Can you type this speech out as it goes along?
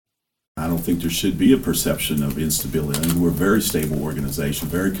I don't think there should be a perception of instability. I mean, we're a very stable organization,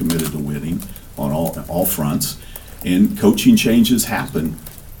 very committed to winning on all fronts, and coaching changes happen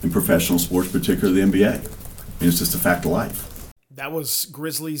in professional sports, particularly the NBA. And it's just a fact of life. That was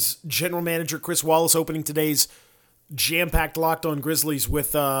Grizzlies general manager Chris Wallace opening today's jam-packed Locked On Grizzlies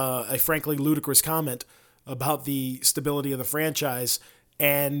with a frankly ludicrous comment about the stability of the franchise.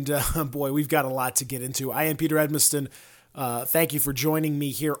 And boy, we've got a lot to get into. I am Peter Edmiston. Thank you for joining me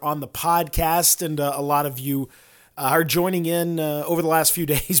here on the podcast. And a lot of you are joining in over the last few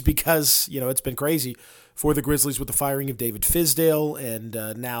days because, it's been crazy for the Grizzlies with the firing of David Fizdale and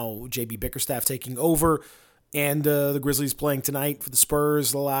now JB Bickerstaff taking over. And the Grizzlies playing tonight for the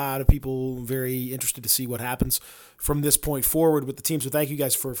Spurs. A lot of people very interested to see what happens from this point forward with the team. So thank you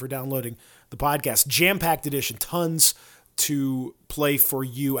guys for downloading the podcast. Jam-packed edition, tons to play for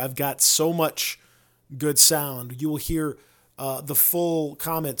you. I've got so much good sound. You will hear the full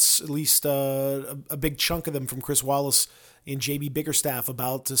comments, at least a big chunk of them from Chris Wallace and JB Bickerstaff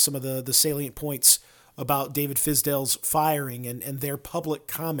about some of the salient points about David Fizdale's firing and their public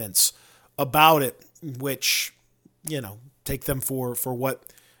comments about it, which, take them for what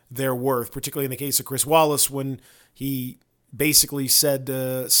they're worth, particularly in the case of Chris Wallace when he basically said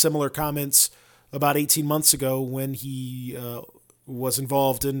similar comments about 18 months ago when he was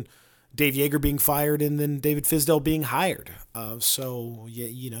involved in Dave Yeager being fired and then David Fizdale being hired. So,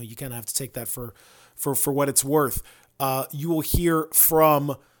 you kind of have to take that for what it's worth. You will hear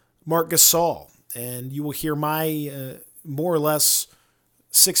from Marc Gasol, and you will hear my more or less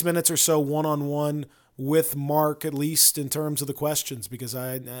 6 minutes or so one-on-one with Mark, at least in terms of the questions, because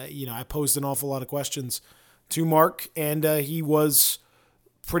I posed an awful lot of questions to Mark, and he was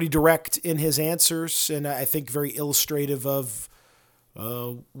pretty direct in his answers, and I think very illustrative of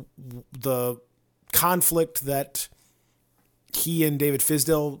the conflict that he and David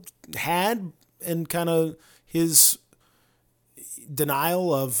Fizdale had, and kind of his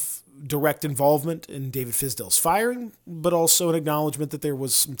denial of direct involvement in David Fizdale's firing, but also an acknowledgement that there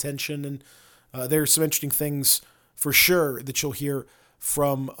was some tension, and there are some interesting things for sure that you'll hear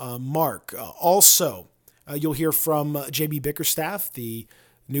from Mark. Also, you'll hear from JB Bickerstaff, the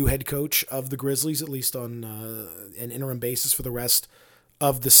new head coach of the Grizzlies, at least on an interim basis for the rest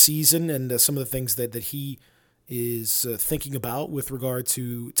of the season, and some of the things that he is thinking about with regard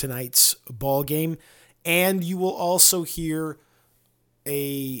to tonight's ball game. And you will also hear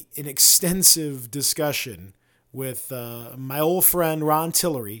an extensive discussion with my old friend Ron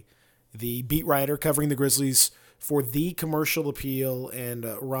Tillery, the beat writer covering the Grizzlies for The Commercial Appeal. And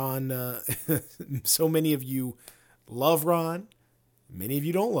Ron, so many of you love Ron. Many of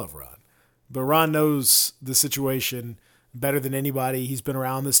you don't love Ron. But Ron knows the situation better than anybody. He's been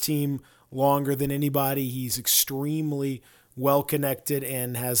around this team longer than anybody. He's extremely well-connected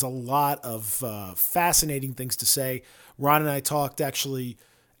and has a lot of fascinating things to say. Ron and I talked actually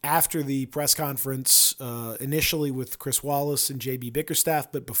after the press conference, initially with Chris Wallace and JB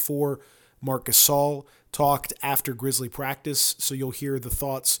Bickerstaff, but before Marc Gasol talked after Grizzly practice. So you'll hear the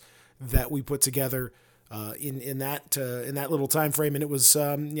thoughts that we put together in that little time frame. And it was,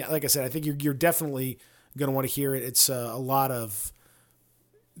 like I said, I think you're definitely going to want to hear it. It's a lot of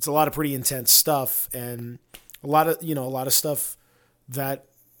pretty intense stuff, and a lot of stuff that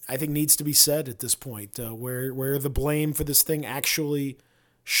I think needs to be said at this point, where the blame for this thing actually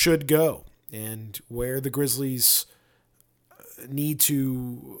should go, and where the Grizzlies need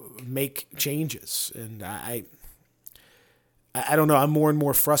to make changes. And I don't know. I'm more and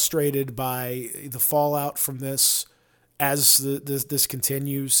more frustrated by the fallout from this as this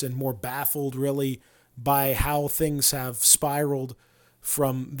continues, and more baffled really by how things have spiraled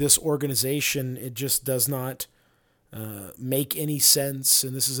from this organization. It just does not make any sense.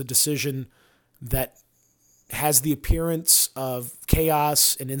 And this is a decision that has the appearance of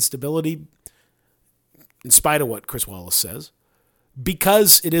chaos and instability, in spite of what Chris Wallace says,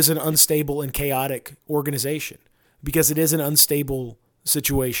 because it is an unstable and chaotic organization, because it is an unstable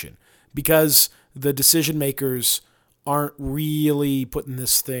situation, because the decision makers aren't really putting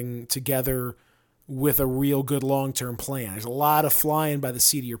this thing together with a real good long-term plan. There's a lot of flying by the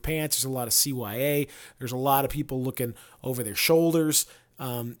seat of your pants. There's a lot of CYA. There's a lot of people looking over their shoulders.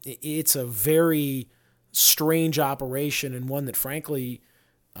 It's a very strange operation, and one that, frankly,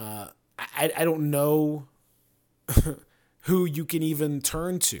 I don't know who you can even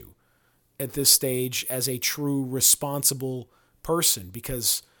turn to at this stage as a true responsible person,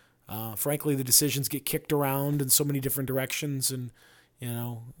 because, frankly, the decisions get kicked around in so many different directions, and,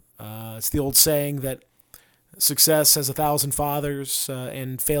 it's the old saying that success has 1,000 fathers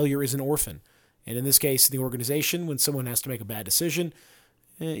and failure is an orphan. And in this case, the organization, when someone has to make a bad decision,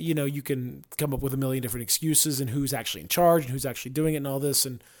 you can come up with a million different excuses and who's actually in charge and who's actually doing it and all this.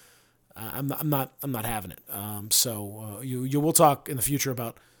 And I'm not having it. So you will talk in the future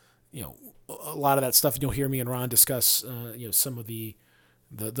about a lot of that stuff, and you'll hear me and Ron discuss some of the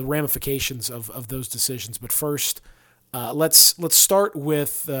ramifications of those decisions. But first, let's start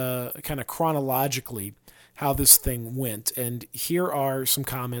with kind of chronologically how this thing went. And here are some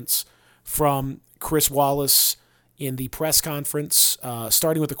comments from Chris Wallace in the press conference,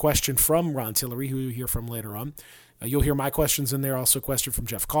 starting with a question from Ron Tillery, who you'll hear from later on. You'll hear my questions in there, also a question from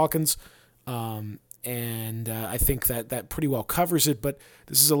Jeff Calkins. And I think that pretty well covers it, but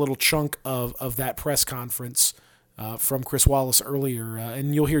this is a little chunk of that press conference from Chris Wallace earlier,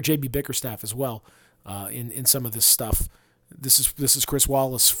 and you'll hear JB Bickerstaff as well in some of this stuff. This is Chris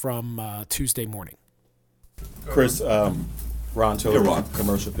Wallace from Tuesday morning. Chris, Ron Tillery, Hey, Ron.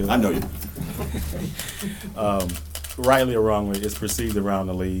 Commercial Appeal. I know you. Rightly or wrongly, it's perceived around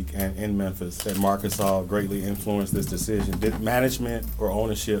the league and in Memphis that Marc Gasol greatly influenced this decision. Did management or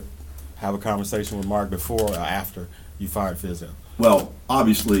ownership have a conversation with Marc before or after you fired Fizdale? Well,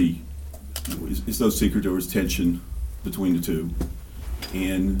 obviously, it's no secret there was tension between the two,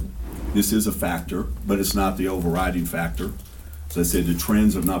 and this is a factor, but it's not the overriding factor. As I said, the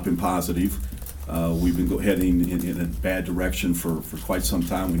trends have not been positive. We've been heading in a bad direction for quite some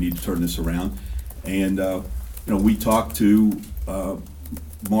time. We need to turn this around, and we talked to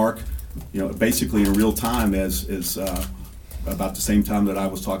Marc, basically in real time as about the same time that I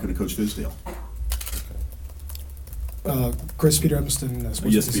was talking to Coach Fizdale. Chris, Peter Evanston,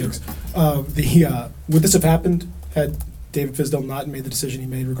 Sports Yes, 56. Peter. Would this have happened had David Fizdale not made the decision he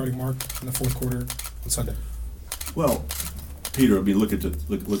made regarding Marc in the fourth quarter on Sunday? Well, Peter, I mean, look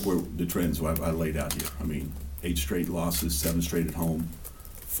where the trends I laid out here. I mean, 8 straight losses, 7 straight at home,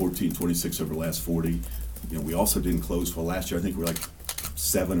 14-26 over the last 40. We also didn't close well last year. I think we were like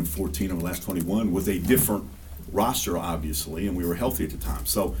 7-14 over the last 21 with a different roster, obviously, and we were healthy at the time.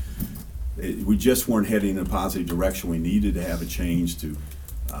 So we just weren't heading in a positive direction. We needed to have a change to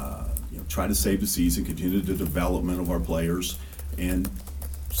try to save the season, continue the development of our players, and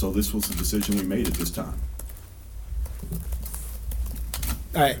so this was the decision we made at this time.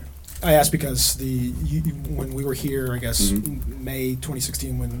 I asked because when we were here, I guess, May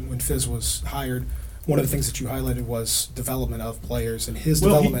 2016, when Fizz was hired, one of the things that you highlighted was development of players and his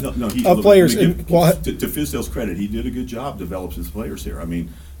development of players. To Fizdale's credit, he did a good job developing his players here. I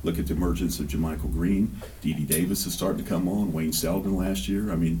mean, look at the emergence of JaMychal Green. D.D. Davis is starting to come on. Wayne Selden last year.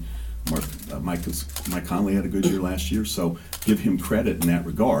 I mean, Mike Conley had a good year last year, so give him credit in that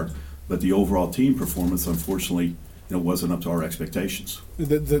regard. But the overall team performance, unfortunately, wasn't up to our expectations.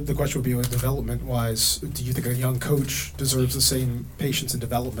 The question would be, development-wise, do you think a young coach deserves the same patience and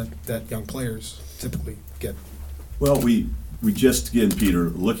development that young players typically get? Well, we just, again, Peter,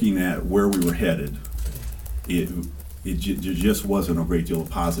 looking at where we were headed, there just wasn't a great deal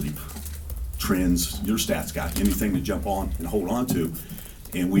of positive trends. Your stats guy, anything to jump on and hold on to.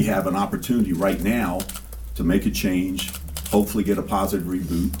 And we have an opportunity right now to make a change, hopefully get a positive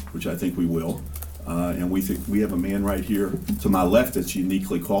reboot, which I think we will. And we think we have a man right here to my left that's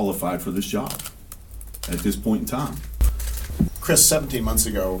uniquely qualified for this job at this point in time. Chris, 17 months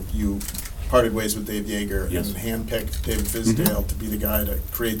ago, you parted ways with Dave Yeager Yes. and handpicked David Fizdale to be the guy to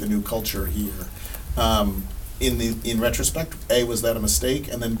create the new culture here. In retrospect, A, was that a mistake?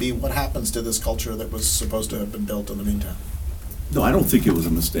 And then B, what happens to this culture that was supposed to have been built in the meantime? No, I don't think it was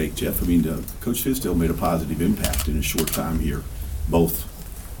a mistake, Jeff. I mean, Coach Fizdale made a positive impact in a short time here, both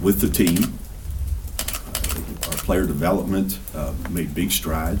with the team. Our player development made big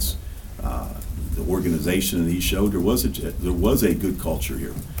strides. The organization that he showed, there was a good culture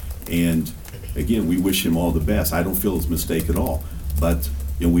here. And again, we wish him all the best. I don't feel it's a mistake at all. But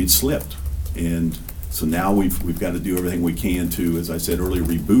we'd slipped. And so now we've got to do everything we can to, as I said earlier,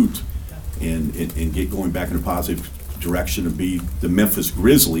 reboot and get going back in a positive direction and be the Memphis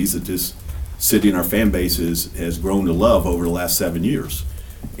Grizzlies that this city and our fan base has grown to love over the last 7 years.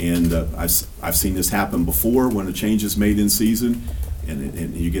 And I've seen this happen before when a change is made in season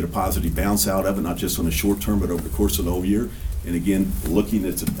and you get a positive bounce out of it, not just on the short term, but over the course of the whole year. And again, looking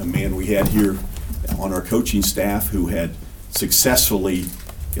at a man we had here on our coaching staff who had successfully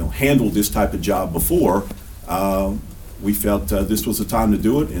handled this type of job before, we felt this was the time to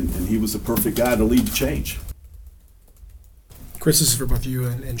do it, and he was the perfect guy to lead the change. Chris, this is for both you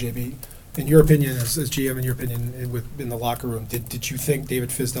and JB. In your opinion, as GM, in your opinion, in the locker room, did you think David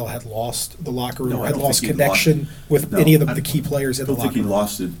Fizdale had lost the locker room, No, I had don't lost think he connection with No, any of I the key players in the locker room? I don't think he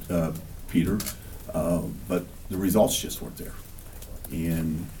lost it, Peter, but the results just weren't there.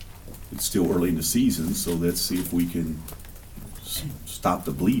 And it's still early in the season, so let's see if we can stop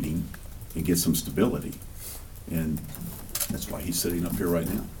the bleeding and get some stability. And that's why he's sitting up here right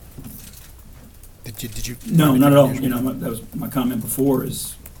now. Did you? No, not at all. You know, that was my comment before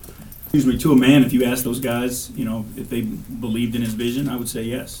is, usually to a man, if you ask those guys, you know, if they believed in his vision, I would say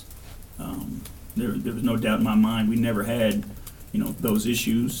yes. There was no doubt in my mind. We never had, you know, those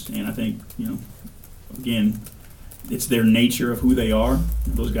issues. And I think, you know, again, it's their nature of who they are.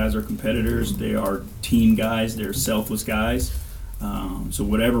 Those guys are competitors. They are team guys. They're selfless guys. So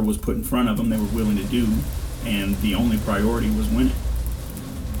whatever was put in front of them, they were willing to do. And the only priority was winning.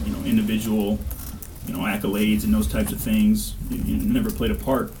 You know, individual, you know, accolades and those types of things, you never played a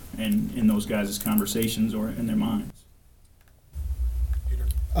part in those guys' conversations or in their minds.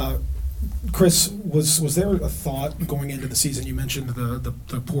 Chris, was there a thought going into the season? You mentioned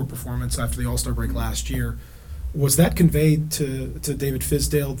the poor performance after the All-Star break last year. Was that conveyed to David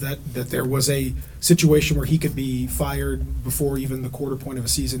Fizdale that there was a situation where he could be fired before even the quarter point of a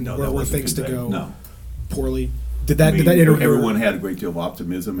season, No, where that were wasn't things to conveyed. go No. poorly? Did that I mean, enter your- everyone had a great deal of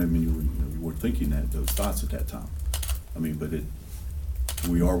optimism. I mean, you were thinking those thoughts at that time. I mean, but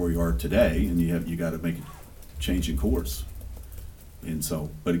we are where we are today, and you got to make a change in course. And so,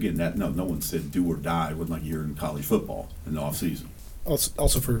 but again, no one said do or die. It wasn't like you're in college football in the off season.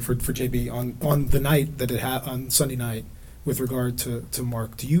 Also for JB on the night that it had on Sunday night with regard to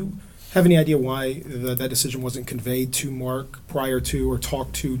Mark, do you have any idea why that decision wasn't conveyed to Mark prior to or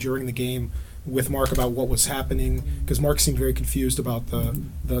talked to during the game with Mark about what was happening? Because Mark seemed very confused about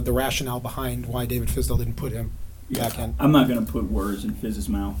the rationale behind why David Fizdale didn't put him back in. I'm not going to put words in Fizz's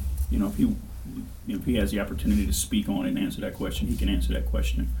mouth. You know, if he has the opportunity to speak on it and answer that question, he can answer that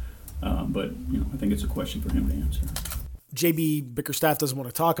question. But you know, I think it's a question for him to answer. JB Bickerstaff doesn't want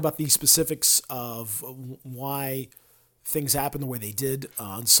to talk about the specifics of why things happened the way they did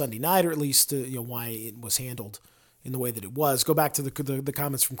on Sunday night, or at least why it was handled in the way that it was. Go back to the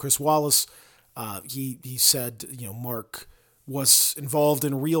comments from Chris Wallace. He said Mark was involved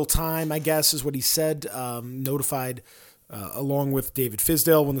in real time, I guess is what he said, notified along with David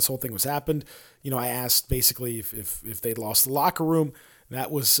Fizdale when this whole thing was happened. I asked basically if they'd lost the locker room.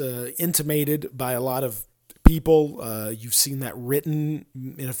 That was intimated by a lot of people. You've seen that written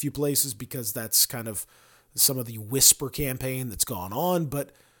in a few places because that's kind of some of the whisper campaign that's gone on.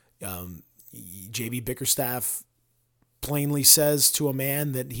 But JB Bickerstaff plainly says to a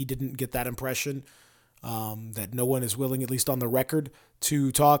man that he didn't get that impression, that no one is willing, at least on the record,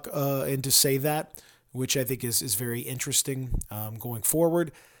 to talk and to say that, which I think is very interesting going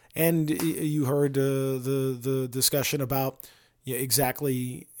forward. And you heard the discussion about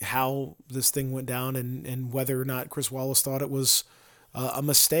exactly how this thing went down and whether or not Chris Wallace thought it was a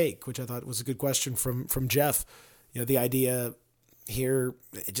mistake, which I thought was a good question from Jeff. The idea here,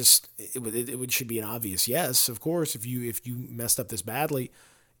 it should be an obvious yes, of course. If you messed up this badly,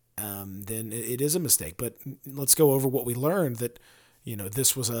 then it is a mistake. But let's go over what we learned, that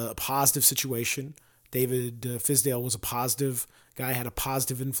this was a positive situation. David Fizdale was a positive guy, had a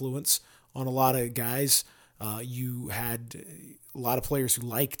positive influence on a lot of guys. You had a lot of players who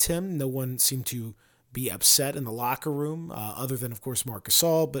liked him. No one seemed to be upset in the locker room, other than, of course, Marc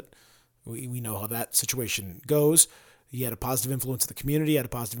Gasol, but we know how that situation goes. He had a positive influence on the community, had a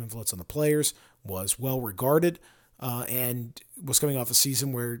positive influence on the players, was well regarded, and was coming off a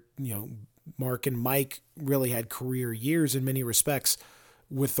season where Mark and Mike really had career years in many respects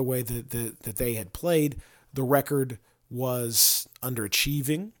with the way that they had played. The record was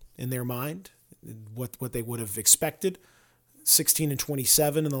underachieving in their mind, what they would have expected.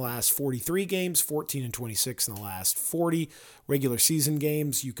 16-27 in the last 43 games, 14-26 in the last 40 regular season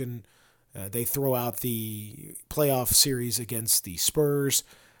games. You can they throw out the playoff series against the Spurs,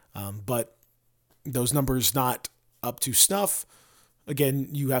 but those numbers not up to snuff. Again,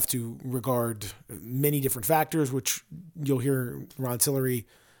 you have to regard many different factors, which you'll hear Ron Tillery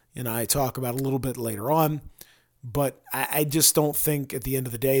and I talk about a little bit later on. But I just don't think at the end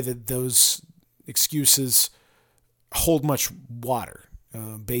of the day that those excuses hold much water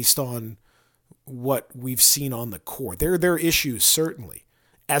based on what we've seen on the court. There are issues, certainly,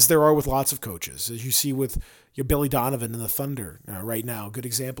 as there are with lots of coaches, as you see with Billy Donovan and the Thunder right now. A good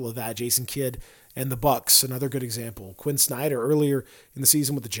example of that. Jason Kidd and the Bucks, another good example. Quinn Snyder earlier in the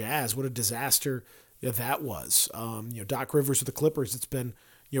season with the Jazz, what a disaster that was. Doc Rivers with the Clippers, it's been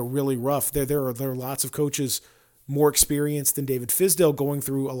really rough. There are lots of coaches more experienced than David Fizdale going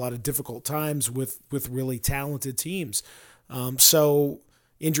through a lot of difficult times with really talented teams. So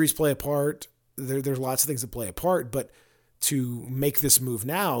injuries play a part. There's lots of things that play a part, but to make this move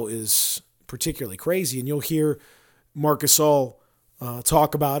now is particularly crazy. And you'll hear Marc Gasol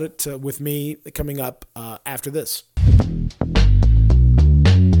talk about it with me coming up after this.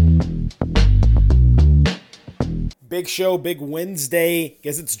 Big show, big Wednesday.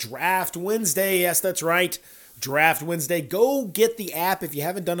 Guess it's Draft Wednesday. Yes, that's right. Draft Wednesday. Go get the app if you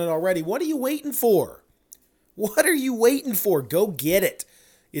haven't done it already. What are you waiting for? What are you waiting for? Go get it.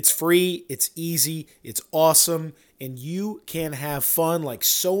 It's free, it's easy, it's awesome, and you can have fun like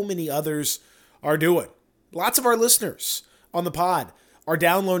so many others are doing. Lots of our listeners on the pod are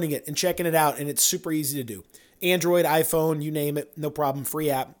downloading it and checking it out, and it's super easy to do. Android, iPhone, you name it, no problem,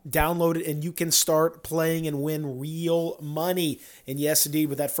 free app. Download it, and you can start playing and win real money. And yes, indeed,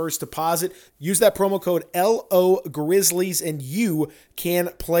 with that first deposit, use that promo code LO Grizzlies, and you can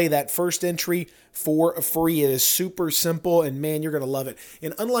play that first entry for free. It is super simple, and man, you're going to love it.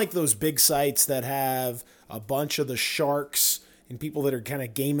 And unlike those big sites that have a bunch of the sharks and people that are kind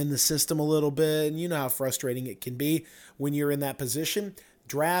of gaming the system a little bit, and you know how frustrating it can be when you're in that position,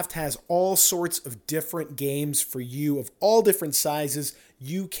 Draft has all sorts of different games for you of all different sizes.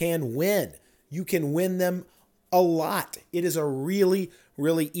 You can win. You can win them a lot. It is a really,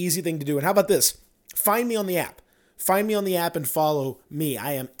 really easy thing to do. And how about this? Find me on the app. Find me on the app and follow me.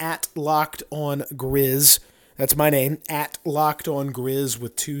 I am at Locked On Grizz. That's my name, at Locked On Grizz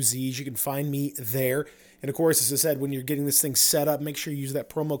with 2 Z's. You can find me there. And of course, as I said, when you're getting this thing set up, make sure you use that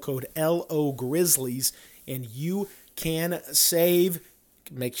promo code LO Grizzlies, and you can save.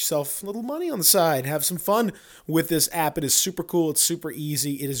 Make yourself a little money on the side. Have some fun with this app. It is super cool. It's super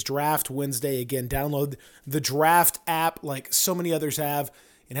easy. It is Draft Wednesday. Again, download the Draft app like so many others have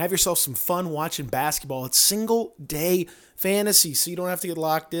and have yourself some fun watching basketball. It's single-day fantasy, so you don't have to get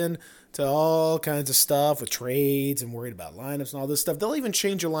locked in to all kinds of stuff with trades and worried about lineups and all this stuff. They'll even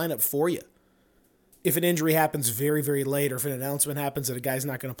change your lineup for you. If an injury happens very, very late, or if an announcement happens that a guy's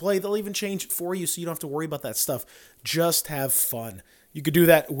not going to play, they'll even change it for you so you don't have to worry about that stuff. Just have fun. You could do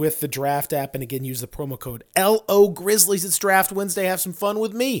that with the Draft app, and again, use the promo code LO Grizzlies. It's Draft Wednesday. Have some fun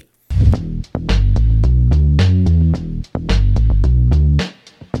with me.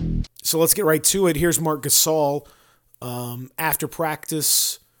 So let's get right to it. Here's Marc Gasol after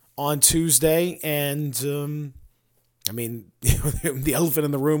practice on Tuesday, and I mean, the elephant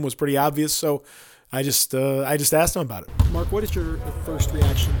in the room was pretty obvious, so I just asked him about it. Mark, what is your first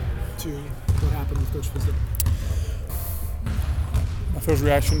reaction to what happened with Coach Fizdale? My first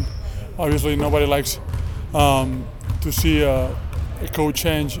reaction, obviously nobody likes to see a coach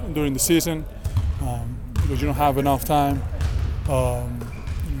change during the season because you don't have enough time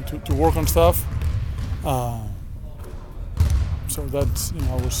to work on stuff. So that's,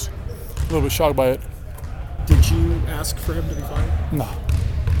 I was a little bit shocked by it. Did you ask for him to be fired? No,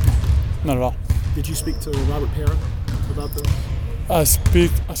 not at all. Did you speak to Robert Parra about this?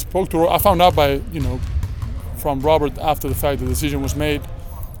 I spoke to. I found out from Robert after the fact the decision was made,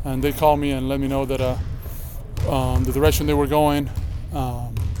 and they called me and let me know that the direction they were going,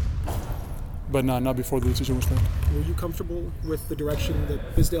 but not before the decision was made. Were you comfortable with the direction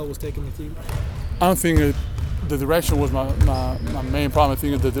that Fizdale was taking the team? I don't think the direction was my main problem. I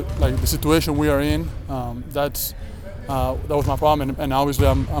think that the situation we are in, that was my problem, and obviously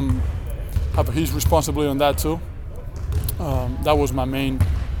I have a huge responsibility on that too. That was my main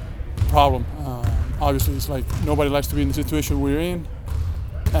problem. Obviously, it's like nobody likes to be in the situation we're in,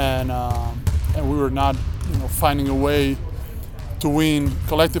 and we were not, finding a way to win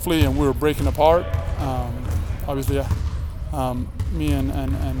collectively, and we were breaking apart. Obviously, me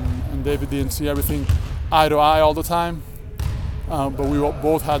and David didn't see everything eye to eye all the time, but we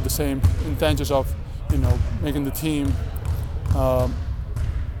both had the same intentions of, making the team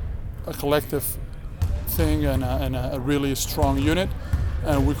a collective thing and a really strong unit,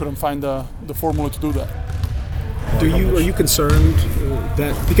 and we couldn't find the formula to do that. Are you concerned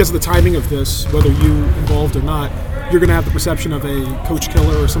that because of the timing of this, whether you involved or not, you're going to have the perception of a coach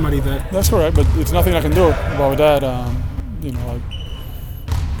killer or somebody that? That's correct, but it's nothing I can do about that.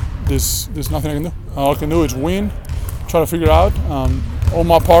 There's nothing I can do. All I can do is win, try to figure out on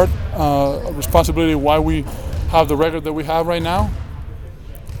my part responsibility why we have the record that we have right now.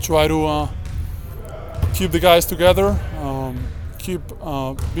 Try to keep the guys together, keep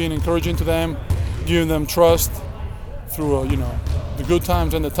being encouraging to them, giving them trust through the good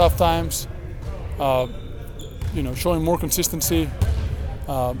times and the tough times. Showing more consistency.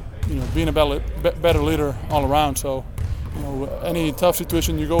 Being a better leader all around. So, any tough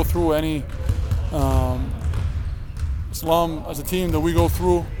situation you go through, any slum as a team that we go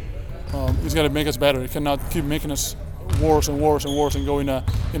through, it's got to make us better. It cannot keep making us worse and worse and worse and go in a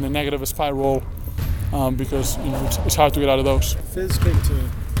negative spiral because it's hard to get out of those. Fizz came to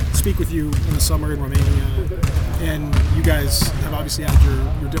speak with you in the summer in Romania, and you guys have obviously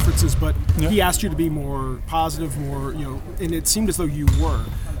had your differences, but he asked you to be more positive, more, and it seemed as though you were.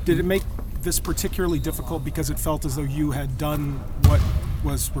 Did it make this particularly difficult because it felt as though you had done what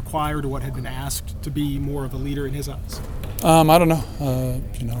was required or what had been asked to be more of a leader in his eyes? I don't know.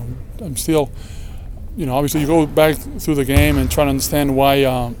 I'm still, obviously you go back through the game and try to understand why,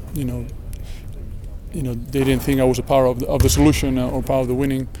 they didn't think I was a part of the solution or part of the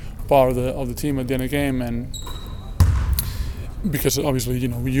winning part of the team at the end of the game, and because obviously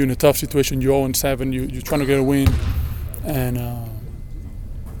you're in a tough situation, you're 0-7, you're trying to get a win, and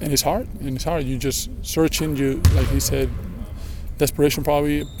it's hard. You're just searching. Like he said, desperation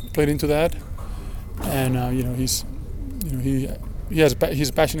probably played into that, and he's a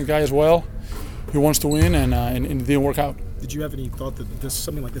passionate guy as well. He wants to win, and it didn't work out. Did you have any thought that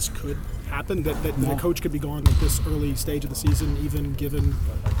something like this could happen? That a coach could be gone at this early stage of the season, even given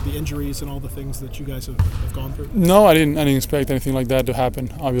the injuries and all the things that you guys have gone through? No, I didn't expect anything like that to happen.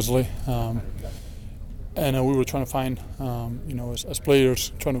 Obviously, and we were trying to find, as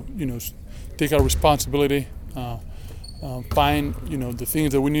players, trying to take our responsibility, find the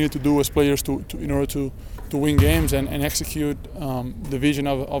things that we needed to do as players in order to win games and execute the vision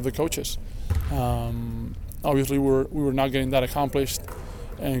of the coaches. Obviously, we were not getting that accomplished,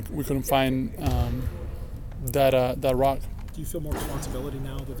 and we couldn't find that rock. Do you feel more responsibility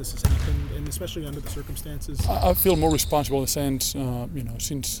now that this has happened, and especially under the circumstances? I feel more responsible in the sense,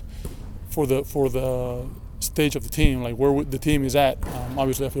 since for the stage of the team, like where the team is at.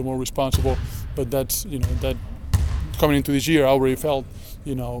 Obviously, I feel more responsible, but that's that coming into this year, I already felt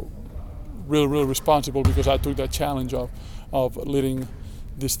really responsible because I took that challenge of leading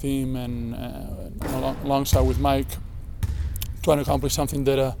this team and alongside with Mike, trying to accomplish something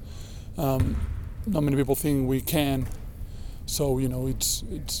that not many people think we can. So it's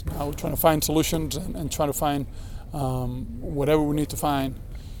now trying to find solutions and trying to find whatever we need to find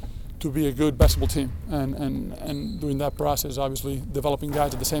to be a good basketball team. And during that process, obviously developing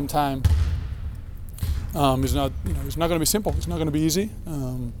guys at the same time is not it's not going to be simple. It's not going to be easy.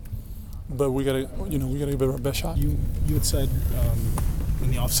 But we gotta give it our best shot. You had said in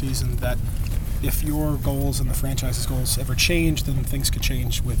the off season that if your goals and the franchise's goals ever change, then things could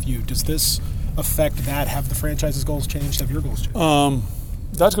change with you. Does this affect that? Have the franchise's goals changed? Have your goals changed?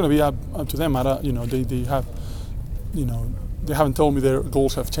 That's going to be up to them. They have, they haven't told me their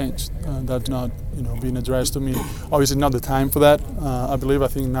goals have changed. That's not being addressed to me. Obviously, not the time for that. I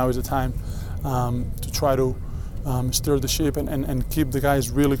think now is the time to try to steer the ship and keep the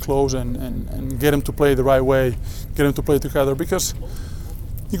guys really close and get them to play the right way, get them to play together. Because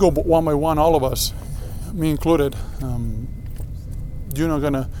you go one by one, all of us, me included, you're not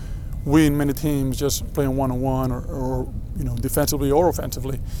going to win many teams just playing one-on-one or defensively or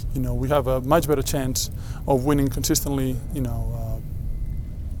offensively. We have a much better chance of winning consistently,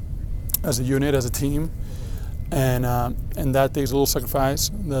 as a unit, as a team. And that takes a little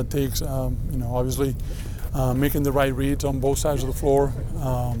sacrifice. That takes, obviously, making the right reads on both sides of the floor,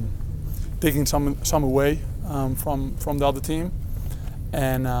 taking some away from the other team,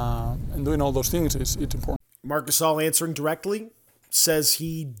 and doing all those things is important. Marc Gasol answering directly says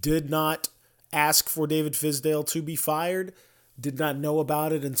he did not ask for David Fizdale to be fired, did not know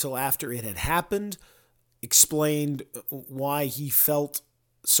about it until after it had happened, explained why he felt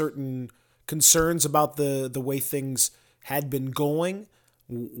certain concerns about the way things had been going,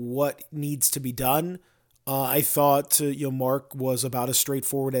 what needs to be done. I thought Marc was about as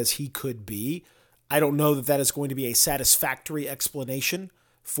straightforward as he could be. I don't know that is going to be a satisfactory explanation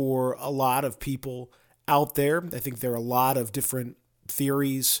for a lot of people out there. I think there are a lot of different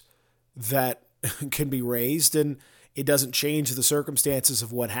theories that can be raised, and it doesn't change the circumstances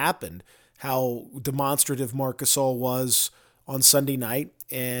of what happened, how demonstrative Marc Gasol was on Sunday night,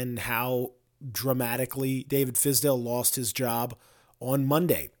 and how dramatically David Fizdale lost his job on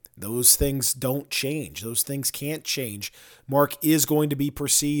Monday. Those things don't change. Those things can't change. Marc is going to be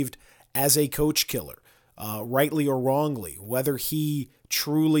perceived as a coach killer, rightly or wrongly. Whether he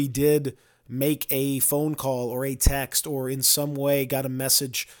truly did make a phone call or a text or in some way got a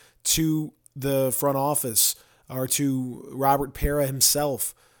message to the front office or to Robert Pera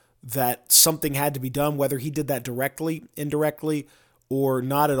himself that something had to be done, whether he did that directly, indirectly, or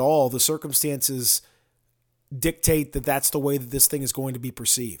not at all, the circumstances dictate that that's the way that this thing is going to be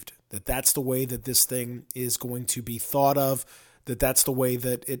perceived, that that's the way that this thing is going to be thought of, that that's the way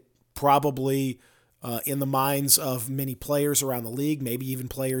that it probably, in the minds of many players around the league, maybe even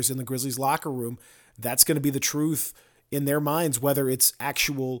players in the Grizzlies locker room, that's going to be the truth in their minds, whether it's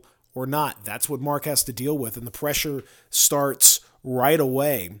actual or not. That's what Marc has to deal with, and the pressure starts right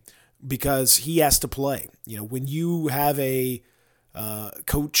away because he has to play. When you have a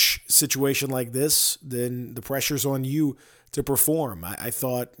coach situation like this, then the pressure's on you to perform. I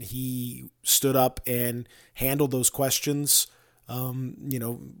thought he stood up and handled those questions,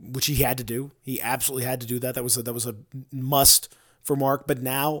 which he had to do. He absolutely had to do that. That was a must for Mark. But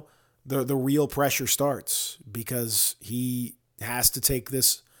now the real pressure starts because he has to take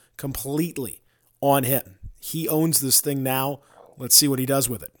this completely on him. He owns this thing now. Let's see what he does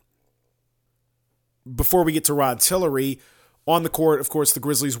with it. Before we get to Ron Tillery, on the court, of course, the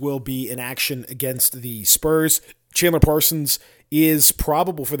Grizzlies will be in action against the Spurs. Chandler Parsons is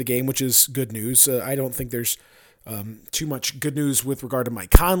probable for the game, which is good news. I don't think there's too much good news with regard to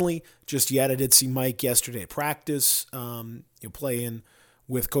Mike Conley just yet. I did see Mike yesterday at practice, playing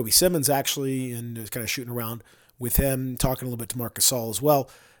with Kobe Simmons, actually, and kind of shooting around with him, talking a little bit to Marc Gasol as well.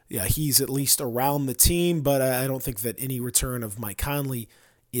 Yeah, he's at least around the team, but I don't think that any return of Mike Conley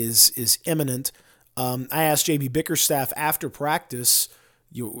is imminent. I asked JB Bickerstaff after practice,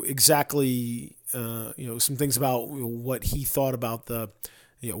 exactly, some things about what he thought about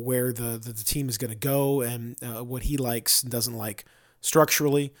where the team is going to go and what he likes and doesn't like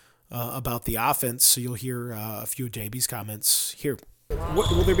structurally about the offense. So you'll hear a few of JB's comments here.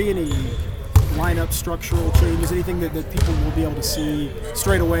 Will there be any lineup structural changes, anything that people will be able to see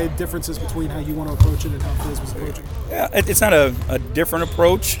straight away, differences between how you want to approach it and how Fizz was approaching? Yeah, it's not a different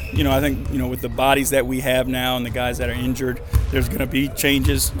approach. I think, with the bodies that we have now and the guys that are injured, there's going to be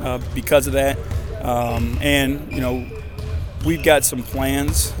changes because of that. We've got some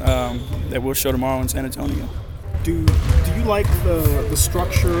plans that we'll show tomorrow in San Antonio. Do you like the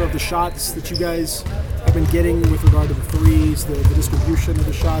structure of the shots that you guys have been getting with regard to the threes, the distribution of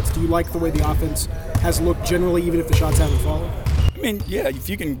the shots? Do you like the way the offense has looked generally, even if the shots haven't fallen? I mean, yeah, if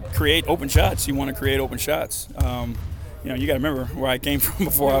you can create open shots, you want to create open shots. You got to remember where I came from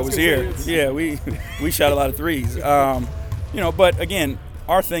before I was here. Yeah, we shot a lot of threes. But again,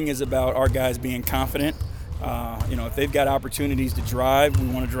 our thing is about our guys being confident. If they've got opportunities to drive, we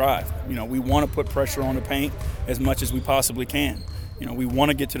want to drive. We want to put pressure on the paint as much as we possibly can. We want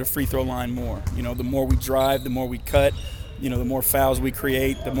to get to the free throw line more. The more we drive, the more we cut, the more fouls we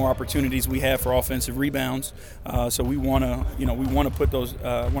create, the more opportunities we have for offensive rebounds. So we want to put those,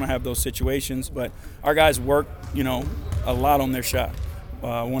 want to have those situations. But our guys work, a lot on their shot.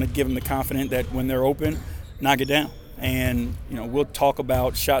 I want to give them the confidence that when they're open, knock it down. And, we'll talk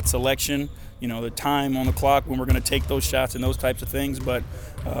about shot selection, the time on the clock when we're going to take those shots and those types of things. But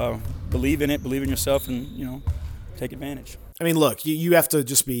believe in it, believe in yourself, and, take advantage. I mean, look, you have to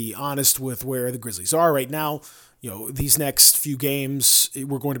just be honest with where the Grizzlies are right now. These next few games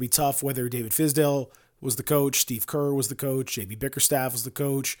were going to be tough, whether David Fizdale was the coach, Steve Kerr was the coach, JB Bickerstaff was the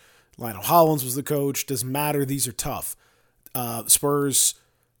coach, Lionel Hollins was the coach. Doesn't matter. These are tough. Spurs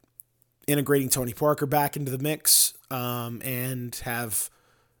integrating Tony Parker back into the mix and have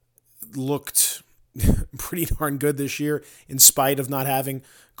looked pretty darn good this year in spite of not having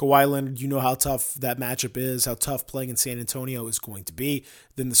Kawhi Leonard. You know how tough that matchup is, how tough playing in San Antonio is going to be.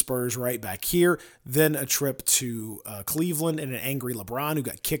 Then the Spurs right back here. Then a trip to Cleveland and an angry LeBron who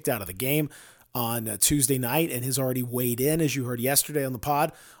got kicked out of the game on Tuesday night and has already weighed in, as you heard yesterday on the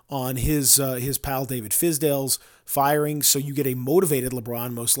pod, on his pal David Fizdale's firing. So you get a motivated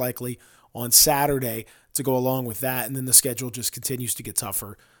LeBron most likely on Saturday to go along with that. And then the schedule just continues to get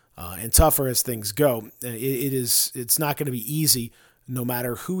tougher and tougher as things go. It's not going to be easy, no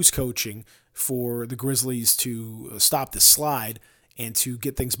matter who's coaching, for the Grizzlies to stop this slide and to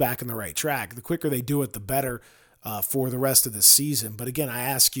get things back on the right track. The quicker they do it, the better for the rest of the season. But again, I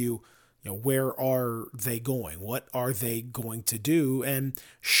ask you, where are they going? What are they going to do? And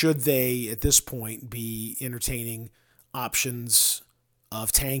should they, at this point, be entertaining options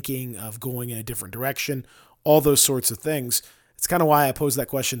of tanking, of going in a different direction, all those sorts of things? It's kind of why I posed that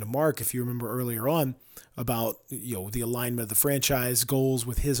question to Mark, if you remember earlier on, about the alignment of the franchise goals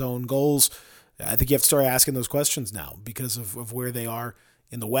with his own goals. I think you have to start asking those questions now because of where they are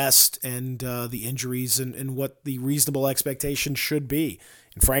in the West and the injuries and what the reasonable expectation should be.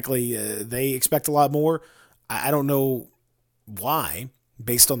 And frankly, they expect a lot more. I don't know why,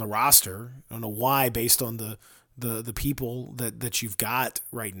 based on the roster. I don't know why, based on the people that you've got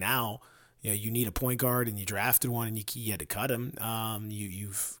right now. You need a point guard, and you drafted one, and you had to cut him.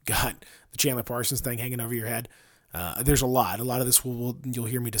 You've got the Chandler Parsons thing hanging over your head. There's a lot. A lot of this you'll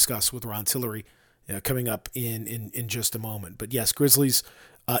hear me discuss with Ron Tillery coming up in just a moment. But yes, Grizzlies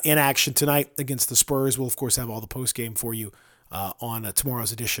in action tonight against the Spurs. We'll, of course, have all the postgame for you on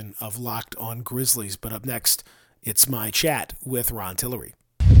tomorrow's edition of Locked on Grizzlies. But up next, it's my chat with Ron Tillery.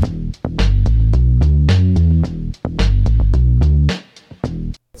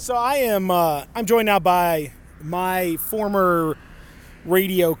 So I'm joined now by my former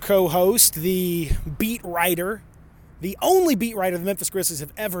radio co-host, the beat writer the only beat writer the Memphis Grizzlies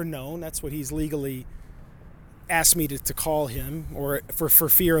have ever known. That's what he's legally asked me to call him, or for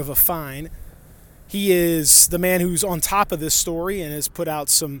fear of a fine. He is the man who's on top of this story and has put out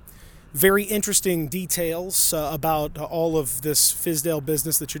some very interesting details about all of this Fizdale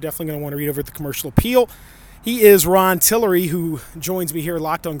business that you're definitely going to want to read over at the Commercial Appeal. He is Ron Tillery, who joins me here,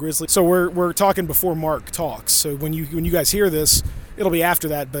 Locked on Grizzlies. So we're talking before Mark talks. So when you guys hear this, it'll be after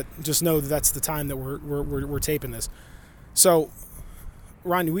that. But just know that that's the time that we're taping this. So,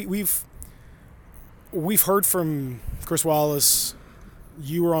 Ron, we've heard from Chris Wallace.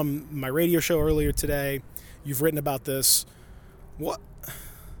 You were on my radio show earlier today. You've written about this.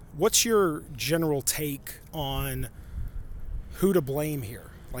 What's your general take on who to blame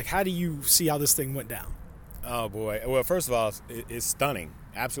here? Like, how do you see how this thing went down? Oh, boy. Well, first of all, it's stunning,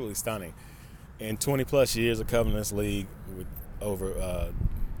 absolutely stunning. In 20-plus years of covering this league with over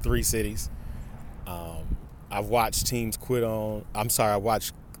 3 cities, I've watched teams I've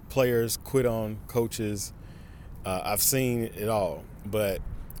watched players quit on coaches. I've seen it all, but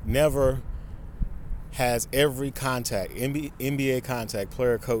never has every contact, NBA contact,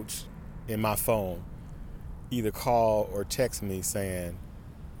 player, coach in my phone either call or text me saying,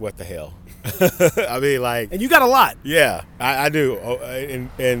 what the hell? I mean, like... And you got a lot. Yeah, I do.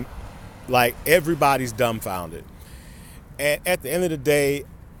 And like, everybody's dumbfounded. And at the end of the day,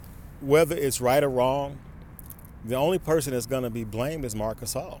 whether it's right or wrong, the only person that's going to be blamed is Marc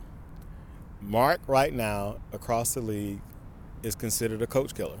Gasol. Mark, right now, across the league, is considered a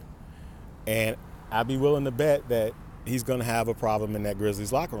coach killer. And I'd be willing to bet that he's going to have a problem in that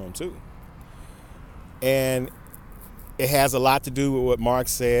Grizzlies locker room, too. And it has a lot to do with what Mark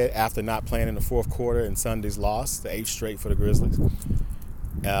said after not playing in the fourth quarter in Sunday's loss, the 8th straight for the Grizzlies.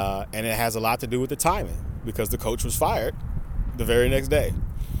 And it has a lot to do with the timing, because the coach was fired the very next day.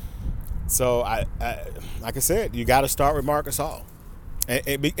 So, I like I said, you got to start with Marc Gasol.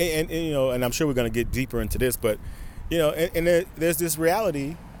 And you know, and I'm sure we're going to get deeper into this, but, you know, and there's this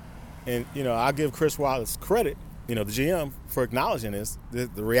reality, and, you know, I'll give Chris Wallace credit, you know, the GM, for acknowledging this. The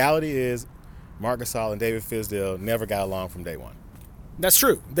reality is Marc Gasol and David Fizdale never got along from day one. That's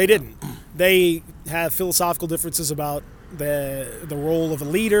true. They didn't. They have philosophical differences about the role of a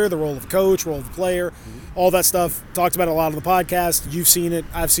leader, the role of a coach, role of a player, all that stuff. Talked about it a lot on the podcast. You've seen it.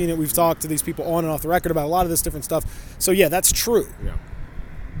 I've seen it. We've talked to these people on and off the record about a lot of this different stuff. So, yeah, that's true. Yeah.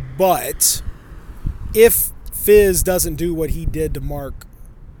 But if Fizz doesn't do what he did to Mark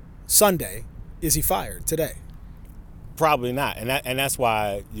Sunday, is he fired today? Probably not. And that's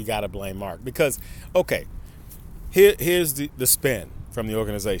why you got to blame Mark. Because, okay, here's the spin from the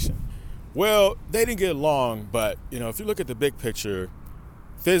organization. Well, they didn't get along, but, you know, if you look at the big picture,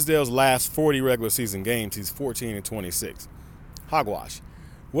 Fizdale's last 40 regular season games, he's 14-26. Hogwash.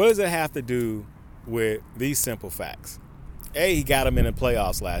 What does it have to do with these simple facts? A, he got him in the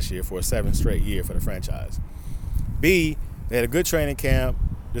playoffs last year for a 7th straight year for the franchise. B, they had a good training camp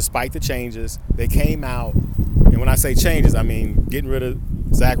despite the changes. They came out, and when I say changes, I mean getting rid of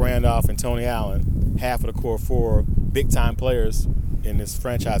Zach Randolph and Tony Allen, half of the core 4 big-time players in this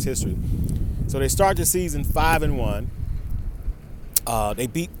franchise history. So they start the season 5-1. They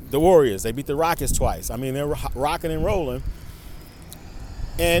beat the Warriors. They beat the Rockets twice. I mean, they're rocking and rolling.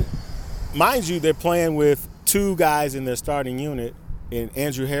 And mind you, they're playing with 2 guys in their starting unit, in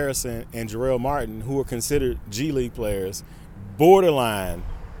Andrew Harrison and Jarrell Martin, who are considered G League players, borderline,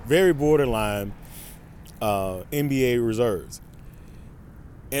 very borderline NBA reserves.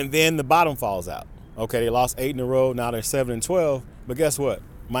 And then the bottom falls out. Okay, they lost 8 in a row. Now they're 7-12. But guess what?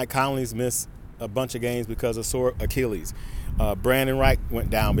 Mike Conley's missed a bunch of games because of sore Achilles. Brandon Wright went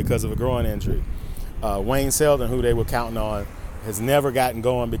down because of a groin injury. Wayne Selden, who they were counting on, has never gotten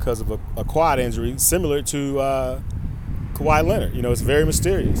going because of a quad injury, similar to Kawhi Leonard. You know, it's very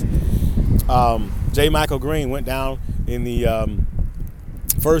mysterious. J. Michael Green went down in the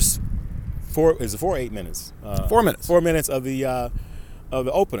first 4 or 8 minutes? 4 minutes. 4 minutes of the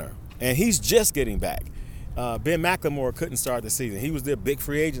opener, and he's just getting back. Ben McLemore couldn't start the season. He was their big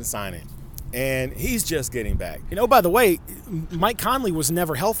free agent signing, and he's just getting back. You know, by the way, Mike Conley was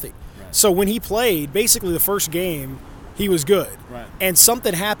never healthy. Right. So when he played, basically the first game, he was good. Right. And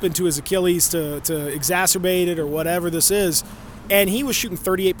something happened to his Achilles to exacerbate it or whatever this is. And he was shooting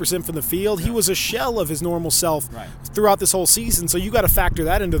 38% from the field. Yeah. He was a shell of his normal self throughout this whole season. So you got to factor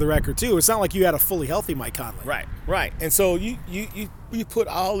that into the record, too. It's not like you had a fully healthy Mike Conley. Right. And so you put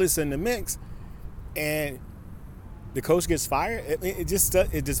all this in the mix, and the coach gets fired.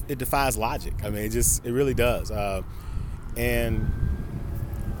 It defies logic. I mean, it really does.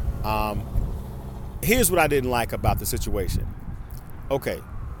 Here's what I didn't like about the situation. Okay,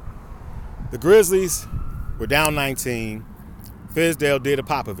 the Grizzlies we're down 19. Fizdale did a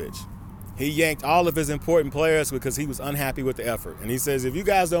Popovich. He yanked all of his important players because he was unhappy with the effort. And he says, if you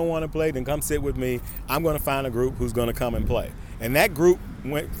guys don't want to play, then come sit with me. I'm going to find a group who's going to come and play. And that group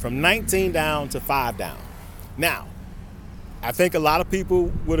went from 19 down to 5 down. Now, I think a lot of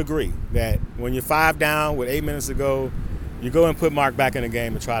people would agree that when you're 5 down with 8 minutes to go, you go and put Mark back in the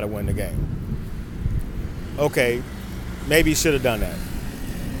game and try to win the game. Okay, maybe he should have done that.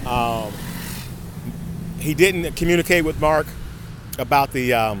 He didn't communicate with Mark about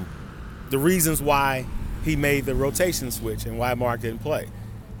the reasons why he made the rotation switch and why Mark didn't play.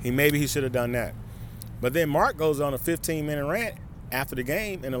 Maybe he should have done that. But then Mark goes on a 15-minute rant after the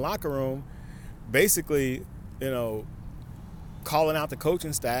game in the locker room, basically, calling out the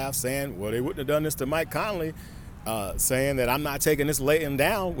coaching staff, saying, well, they wouldn't have done this to Mike Conley, saying that I'm not taking this laying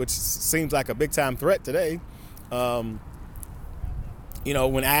down, which seems like a big-time threat today.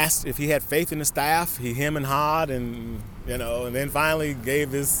 When asked if he had faith in the staff, he him and hawed and then finally gave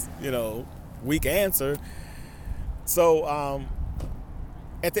this, weak answer. So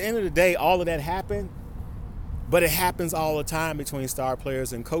at the end of the day, all of that happened, but it happens all the time between star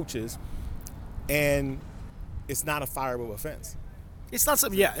players and coaches, and it's not a fireable offense. It's not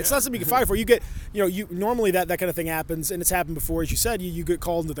something. Yeah, it's not something you can fire for. You get, you normally that kind of thing happens, and it's happened before, as you said. You get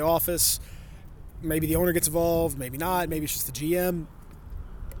called into the office. Maybe the owner gets involved. Maybe not. Maybe it's just the GM,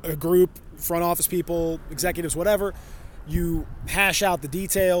 a group, front office people, executives, whatever. You hash out the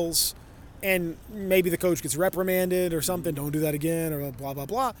details, and maybe the coach gets reprimanded or something. Don't do that again, or blah blah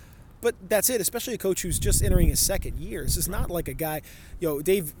blah. But that's it. Especially a coach who's just entering his second year. This is not like a guy.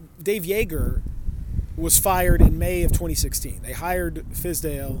 Dave Yeager was fired in May of 2016. They hired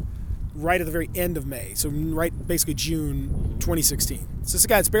Fizdale right at the very end of May, so basically June 2016. So this is a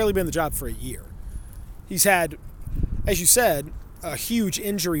guy that's barely been in the job for a year. He's had, as you said, a huge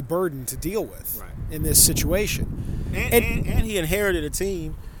injury burden to deal with in this situation. And he inherited a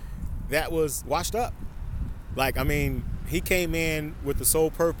team that was washed up. He came in with the sole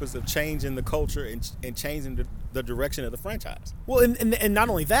purpose of changing the culture and changing the direction of the franchise. Well, and not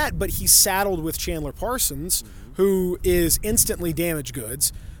only that, but he's saddled with Chandler Parsons, who is instantly damaged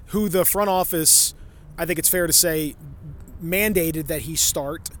goods, who the front office, I think it's fair to say, mandated that he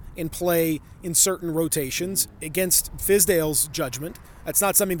start and play in certain rotations against Fizdale's judgment. That's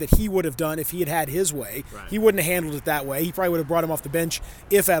not something that he would have done if he had had his way. Right. He wouldn't have handled it that way. He probably would have brought him off the bench,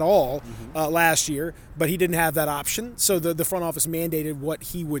 if at all, last year. But he didn't have that option, so the front office mandated what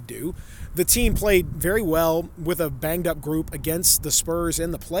he would do. The team played very well with a banged-up group against the Spurs in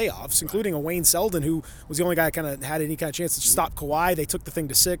the playoffs, including a Wayne Selden, who was the only guy that kind of had any kind of chance to stop Kawhi. They took the thing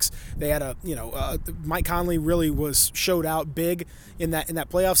to 6. They had Mike Conley really showed out big in that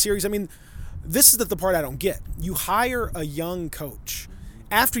playoff series. This is the part I don't get. You hire a young coach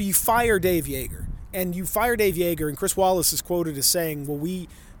after you fire Dave Yeager, and Chris Wallace is quoted as saying, well,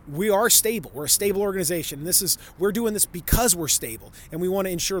 we are stable. We're a stable organization. We're doing this because we're stable, and we want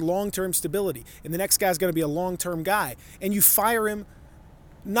to ensure long-term stability. And the next guy's going to be a long-term guy. And you fire him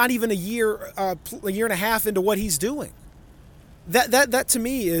not even a year and a half into what he's doing. That to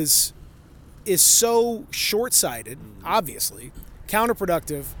me is so short-sighted, obviously,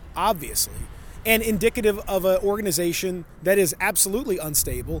 counterproductive, obviously, and indicative of an organization that is absolutely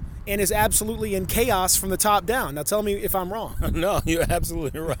unstable and is absolutely in chaos from the top down. Now tell me if I'm wrong. No, you're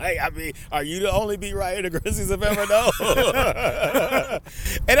absolutely right. Are you the only beat writer the Grizzlies have ever known?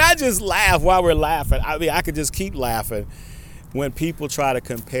 And I just laugh while we're laughing. I could just keep laughing when people try to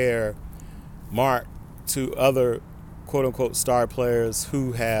compare Mark to other quote-unquote star players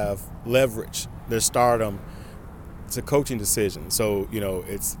who have leveraged their stardom to coaching decisions. So,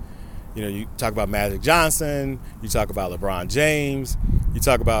 you talk about Magic Johnson, you talk about LeBron James, you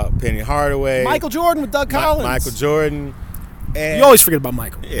talk about Penny Hardaway, Michael Jordan with Doug Collins, Michael Jordan, and you always forget about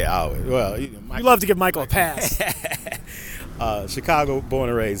Michael. Yeah, always. Well, you love to give Michael a pass. Chicago, born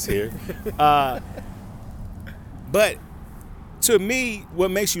and raised here, but to me,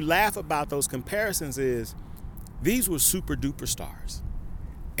 what makes you laugh about those comparisons is these were super duper stars,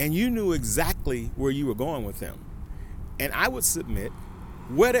 and you knew exactly where you were going with them. And I would submit,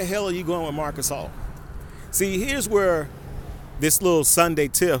 where the hell are you going with Marc Gasol? See, here's where this little Sunday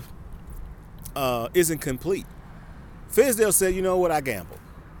tip isn't complete. Fizdale said, you know what, I gambled.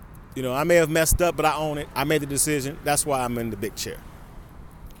 I may have messed up, but I own it. I made the decision. That's why I'm in the big chair.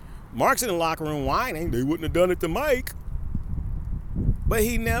 Mark's in the locker room whining. They wouldn't have done it to Mike. But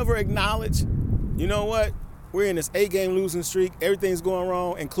he never acknowledged, you know what? We're in this 8-game losing streak. Everything's going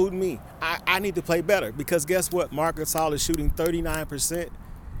wrong, including me. I need to play better because guess what? Marc Gasol is shooting 39%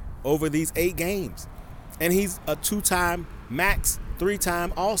 over these 8 games. And he's a 2-time max,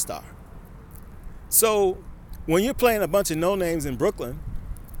 3-time All-Star. So when you're playing a bunch of no-names in Brooklyn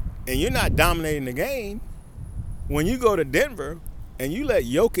and you're not dominating the game, when you go to Denver and you let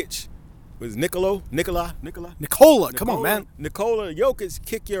Jokic, was Nikola, come on, man. Nikola Jokic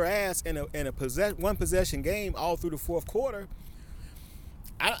kick your ass in a one possession game all through the fourth quarter,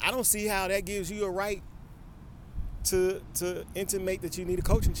 I don't see how that gives you a right to intimate that you need a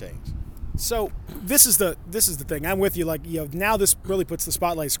coaching change. So this is the thing. I'm with you. Like, now this really puts the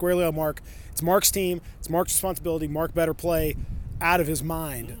spotlight squarely on Mark. It's Mark's team. It's Mark's responsibility. Mark better play out of his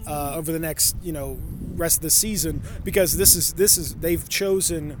mind over the next rest of the season, because this is they've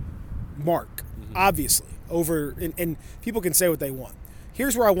chosen Mark, obviously, over and people can say what they want.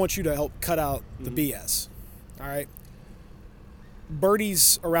 Here's where I want you to help cut out the BS. All right.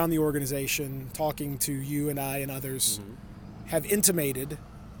 Birdies around the organization, talking to you and I and others, have intimated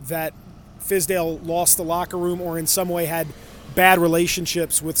that Fizdale lost the locker room or in some way had bad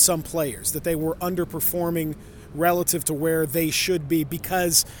relationships with some players, that they were underperforming relative to where they should be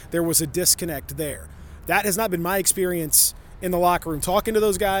because there was a disconnect there. That has not been my experience in the locker room. Talking to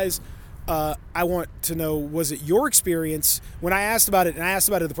those guys, I want to know, was it your experience? When I asked about it, and I asked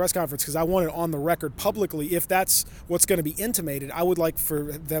about it at the press conference because I want it on the record publicly, if that's what's going to be intimated, I would like for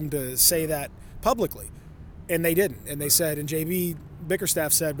them to say that publicly. And they didn't. And they said, and JB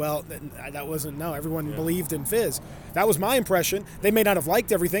Bickerstaff said, well, that wasn't, no, everyone believed in Fizz. That was my impression. They may not have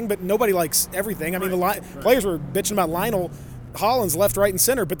liked everything, but nobody likes everything. I mean, players were bitching about Lionel Hollins left, right, and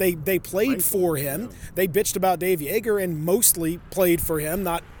center, but they played for him. They bitched about Dave Yeager and mostly played for him,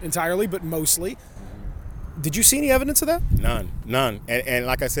 not entirely, but mostly. Did you see any evidence of that? None. And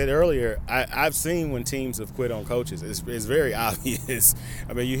like I said earlier, I've seen when teams have quit on coaches. It's very obvious.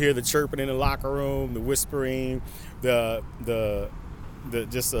 I mean, you hear the chirping in the locker room, the whispering, the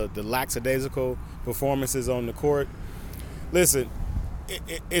lackadaisical performances on the court. Listen,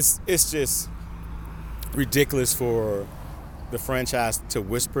 it's just ridiculous for the franchise to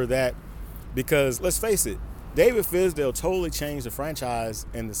whisper that, because let's face it, David Fizdale totally changed the franchise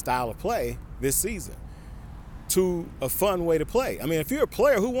and the style of play this season to a fun way to play. I mean, if you're a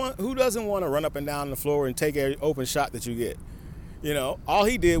player who doesn't want to run up and down the floor and take every open shot that you get, all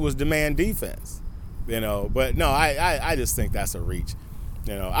he did was demand defense, But no, I just think that's a reach.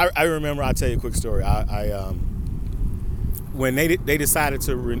 I remember, I'll tell you a quick story. When they decided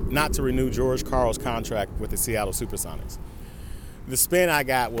not to renew George Karl's contract with the Seattle Supersonics, the spin I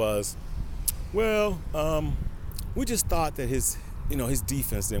got was, well, we just thought that his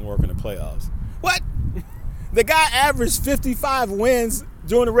defense didn't work in the playoffs. What? The guy averaged 55 wins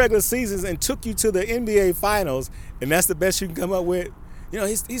during the regular seasons and took you to the NBA Finals, and that's the best you can come up with?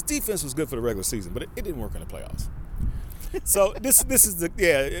 His defense was good for the regular season, but it didn't work in the playoffs. So this is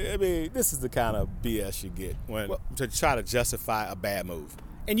the kind of BS you get to try to justify a bad move.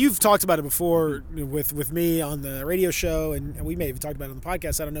 And you've talked about it before with me on the radio show, and we may have talked about it on the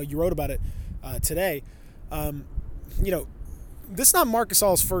podcast. I don't know. You wrote about it today. This is not Marc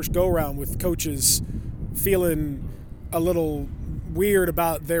Gasol's first go-around with coaches feeling a little weird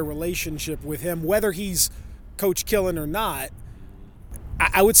about their relationship with him, whether he's Coach Killen or not.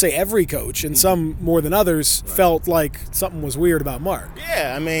 I would say every coach, and some more than others, felt like something was weird about Mark.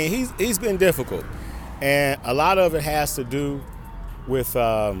 Yeah, I mean, he's been difficult, and a lot of it has to do with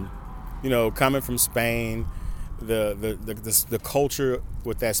coming from Spain, the culture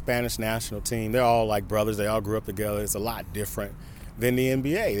with that Spanish national team. They're all like brothers. They all grew up together. It's a lot different than the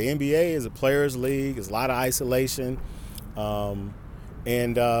NBA. The NBA is a players' league. It's a lot of isolation,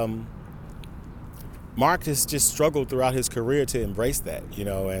 Mark has just struggled throughout his career to embrace that,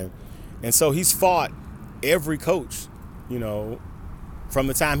 and so he's fought every coach, from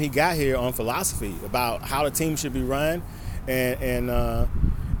the time he got here on philosophy about how the team should be run and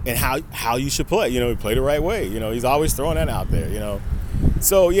how you should play. Play the right way. He's always throwing that out there.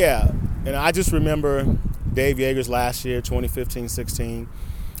 So yeah, and I just remember Dave Yeager's last year, 2015-16.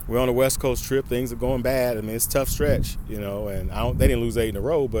 We're on a West Coast trip. Things are going bad. I mean, it's a tough stretch, and they didn't lose 8 in a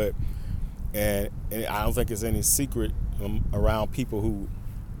row, but. And I don't think it's any secret around people who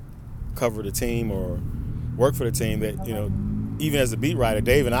cover the team or work for the team that, even as a beat writer,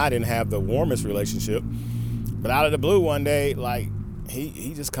 Dave and I didn't have the warmest relationship. But out of the blue one day, like,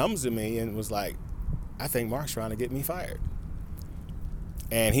 he just comes to me and was like, I think Mark's trying to get me fired.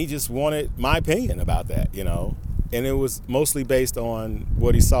 And he just wanted my opinion about that, And it was mostly based on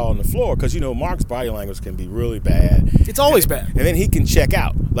what he saw on the floor. Because, Mark's body language can be really bad. It's always bad. And then he can check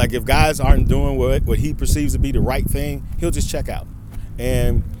out. Like, if guys aren't doing what he perceives to be the right thing, he'll just check out.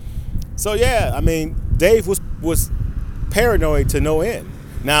 And so, yeah, I mean, Dave was paranoid to no end.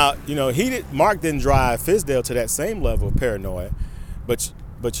 Now, Mark didn't drive Fizdale to that same level of paranoia.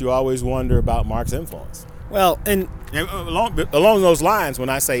 But you always wonder about Mark's influence. Well, and And along those lines, when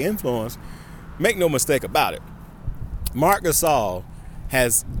I say influence, make no mistake about it. Marc Gasol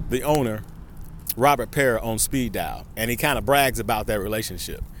has the owner, Robert Pera, on speed dial, and he kind of brags about that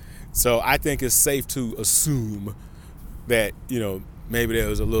relationship. So I think it's safe to assume that, maybe there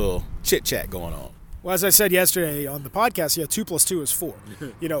was a little chit-chat going on. well, as I said yesterday on the podcast, 2 + 2 is 4.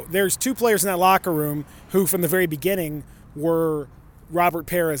 There's 2 players in that locker room who, from the very beginning, were Robert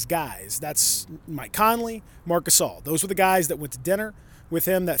Pera's guys. That's Mike Conley, Marc Gasol. Those were the guys that went to dinner with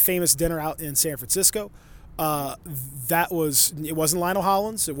him, that famous dinner out in San Francisco. It wasn't Lionel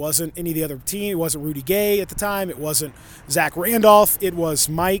Hollins. It wasn't any of the other team. It wasn't Rudy Gay at the time. It wasn't Zach Randolph. It was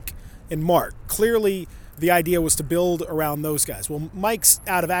Mike and Mark. Clearly, the idea was to build around those guys. Well, Mike's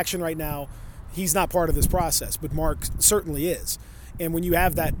out of action right now. He's not part of this process, but Mark certainly is. And when you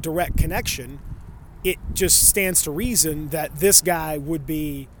have that direct connection, it just stands to reason that this guy would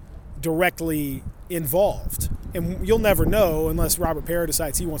be directly involved. And you'll never know unless Robert Pera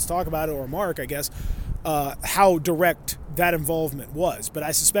decides he wants to talk about it, or Mark, I guess, how direct that involvement was. But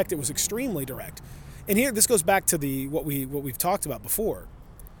I suspect it was extremely direct. And here, this goes back to what we've talked about before.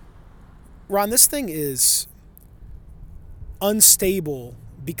 Ron, this thing is unstable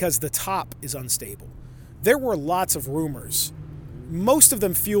because the top is unstable. There were lots of rumors, most of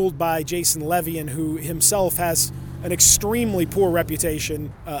them fueled by Jason Levian, who himself has an extremely poor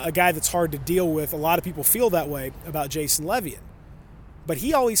reputation, a guy that's hard to deal with. A lot of people feel that way about Jason Levian. But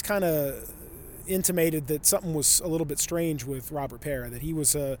he always kind of intimated that something was a little bit strange with Robert Pera, that he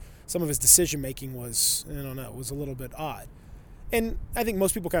was some of his decision-making was, was a little bit odd. And I think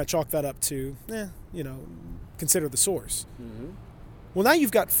most people kind of chalk that up to, consider the source. Mm-hmm. Well, now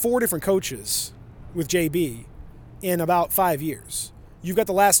you've got 4 different coaches with JB in about 5 years. You've got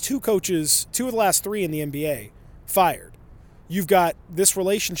the last 2 coaches, 2 of the last 3 in the NBA, fired. You've got this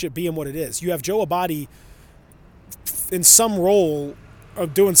relationship being what it is. You have Joe Abadi in some role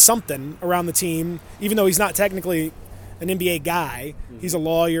of doing something around the team, even though he's not technically an NBA guy. He's a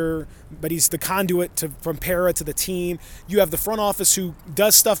lawyer, but he's the conduit from Pera to the team. You have the front office who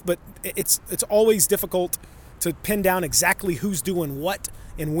does stuff, but it's always difficult to pin down exactly who's doing what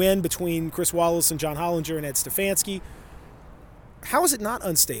and when between Chris Wallace and John Hollinger and Ed Stefanski. How is it not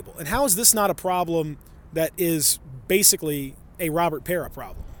unstable? And how is this not a problem that is basically a Robert Pera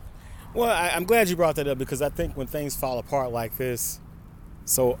problem? Well, I'm glad you brought that up, because I think when things fall apart like this,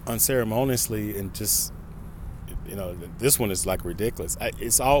 so unceremoniously, and just, this one is like ridiculous.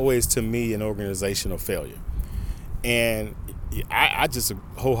 It's always, to me, an organizational failure. And I just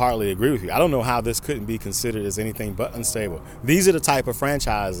wholeheartedly agree with you. I don't know how this couldn't be considered as anything but unstable. These are the type of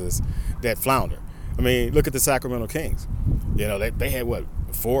franchises that flounder. I mean, look at the Sacramento Kings. They had, 4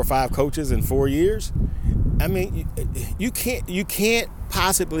 or 5 coaches in 4 years? I mean, you can't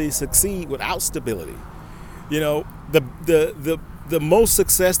possibly succeed without stability. The most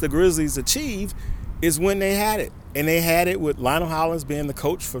success the Grizzlies achieved is when they had it. And they had it with Lionel Hollins being the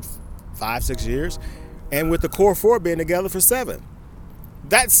coach for 5-6 years, and with the core 4 being together for 7.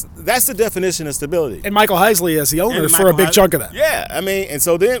 That's the definition of stability. And Michael Heisley as the owner for a big chunk of that. Yeah, I mean, and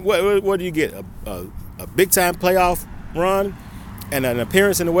so then what do you get? A big-time playoff run and an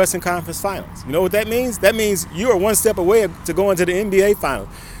appearance in the Western Conference Finals. You know what that means? That means you are one step away to going to the NBA Finals.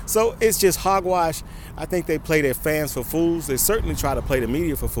 So it's just hogwash. I think they play their fans for fools. They certainly try to play the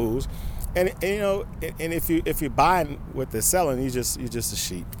media for fools. And if you're buying what they're selling, you're just a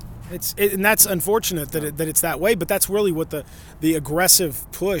sheep. And that's unfortunate that it's that way, but that's really what the aggressive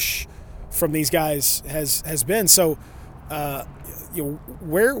push from these guys has been. So,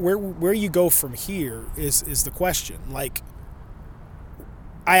 where you go from here is the question. Like,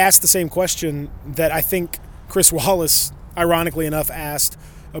 I asked the same question that I think Chris Wallace, ironically enough, asked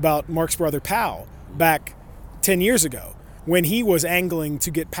about Mark's brother Pau back 10 years ago, when he was angling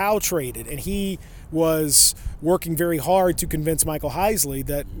to get Pau traded, and he was working very hard to convince Michael Heisley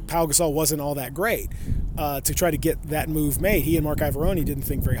that Pau Gasol wasn't all that great, to try to get that move made. He and Mark Ivaroni didn't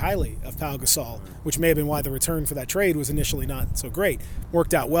think very highly of Pau Gasol, which may have been why the return for that trade was initially not so great.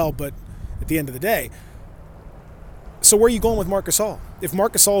 Worked out well, but at the end of the day. So where are you going with Marc Gasol? If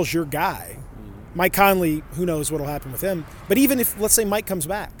Marc Gasol's your guy, Mike Conley, who knows what will happen with him, but even if, let's say, Mike comes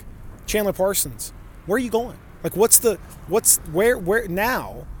back, Chandler Parsons, where are you going? Like, where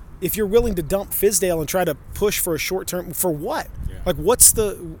now, if you're willing to dump Fizdale and try to push for a short term, for what? Yeah. Like, what's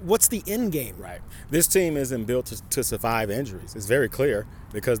the end game? Right. This team isn't built to survive injuries. It's very clear,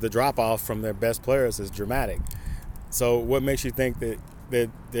 because the drop off from their best players is dramatic. So what makes you think that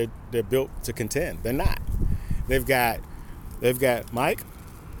they're built to contend? They're not. They've got Mike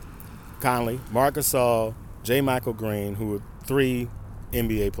Conley, Marc Gasol, J. Michael Green, who are 3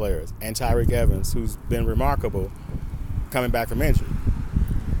 NBA players, and Tyreek Evans, who's been remarkable coming back from injury.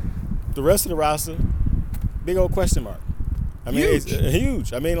 The rest of the roster, big old question mark. I mean, Huge. it's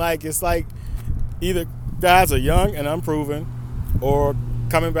huge. I mean, it's like either guys are young and unproven, or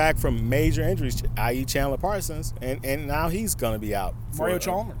coming back from major injuries, i.e. Chandler Parsons, and now he's going to be out. Mario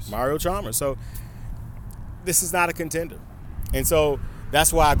Chalmers. Mario Chalmers. So this is not a contender. And so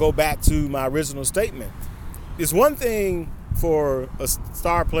that's why I go back to my original statement. It's one thing for a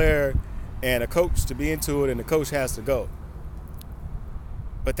star player and a coach to be into it and the coach has to go.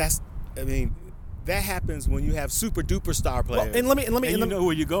 But that happens when you have super duper star players. Well, and let me you know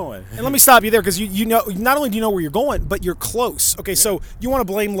where you're going. And let me stop you there, because you know, not only do you know where you're going, but you're close. Okay, so you want to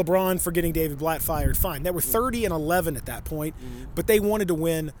blame LeBron for getting David Blatt fired. Fine. They were 30-11 at that point, but they wanted to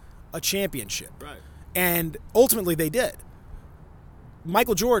win a championship. Right. And ultimately they did.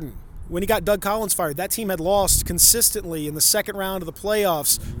 Michael Jordan, when he got Doug Collins fired, that team had lost consistently in the second round of the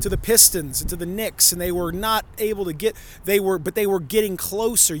playoffs to the Pistons and to the Knicks, and they were not able to get. They were getting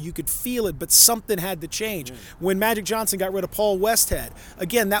closer. You could feel it, but something had to change. When Magic Johnson got rid of Paul Westhead,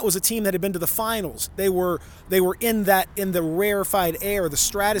 again, that was a team that had been to the finals. They were in the rarefied air, the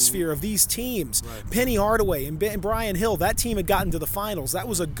stratosphere of these teams. Right. Penny Hardaway and Brian Hill, that team had gotten to the finals. That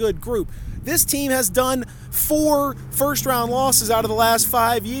was a good group. This team has done 4 first-round losses out of the last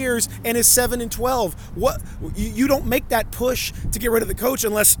 5 years and is 7-12. What you don't make that push to get rid of the coach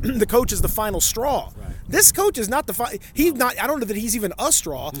unless the coach is the final straw. Right. This coach is not he's not. I don't know that he's even a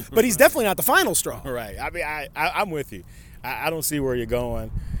straw, but he's definitely not the final straw. Right. I mean, I'm with you. I don't see where you're going.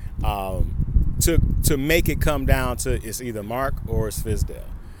 To make it come down to it's either Mark or it's Fizdale,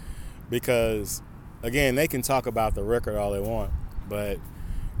 because again, they can talk about the record all they want, but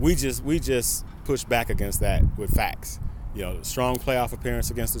we just push back against that with facts. You know, strong playoff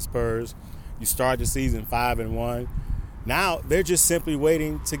appearance against the Spurs. You start the season 5-1. Now they're just simply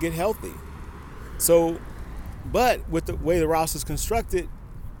waiting to get healthy. So, but with the way the roster is constructed,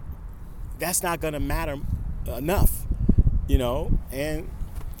 that's not going to matter enough. You know, and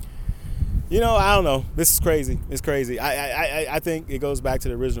I don't know. This is crazy. It's crazy. I think it goes back to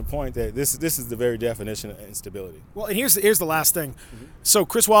the original point that this is the very definition of instability. Well, and here's the last thing. Mm-hmm. So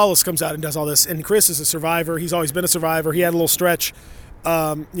Chris Wallace comes out and does all this, and Chris is a survivor. He's always been a survivor. He had a little stretch,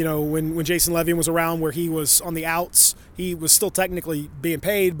 when Jason Levian was around where he was on the outs. He was still technically being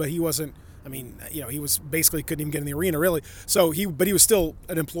paid, but he wasn't. I mean, he was basically couldn't even get in the arena really. So he was still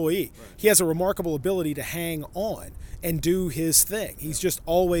an employee. Right. He has a remarkable ability to hang on and do his thing. He's just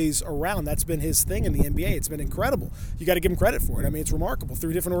always around. That's been his thing in the NBA. It's been incredible. You got to give him credit for it. I mean, it's remarkable.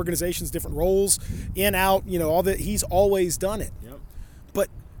 3 different organizations, different roles, in, out, all that. He's always done it. Yep. But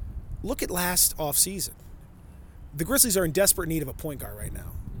look at last offseason. The Grizzlies are in desperate need of a point guard right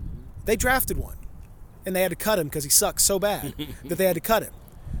now. They drafted one, and they had to cut him because he sucks so bad that they had to cut him.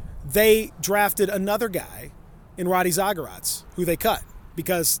 They drafted another guy in Roddy Zagoratz, who they cut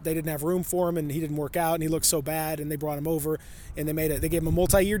because they didn't have room for him and he didn't work out and he looked so bad, and they brought him over and they gave him a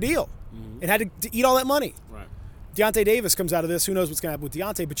multi-year deal and had to eat all that money. Right. Deontay Davis comes out of this. Who knows what's going to happen with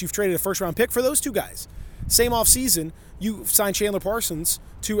Deontay, but you've traded a first-round pick for those 2 guys. Same offseason, you signed Chandler Parsons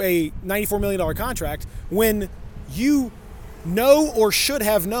to a $94 million contract when you know or should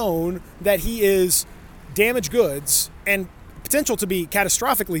have known that he is damaged goods and potential to be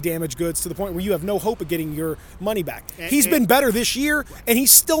catastrophically damaged goods to the point where you have no hope of getting your money back. He's been better this year, and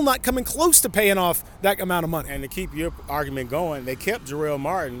he's still not coming close to paying off that amount of money. And to keep your argument going, they kept Jarrell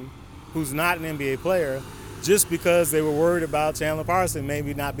Martin, who's not an NBA player, just because they were worried about Chandler Parsons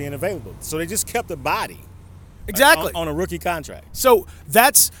maybe not being available. So they just kept a body. Exactly. On a rookie contract. So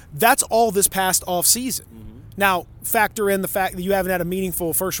that's all this past offseason. Now, factor in the fact that you haven't had a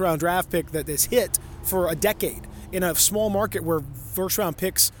meaningful first-round draft pick that is hit for a decade in a small market where first-round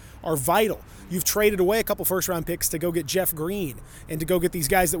picks are vital. You've traded away a couple first-round picks to go get Jeff Green and to go get these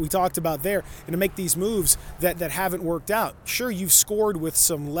guys that we talked about there and to make these moves that haven't worked out. Sure, you've scored with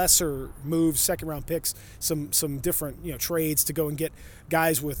some lesser moves, second-round picks, some different trades to go and get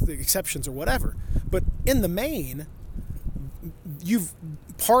guys with exceptions or whatever. But in the main, you've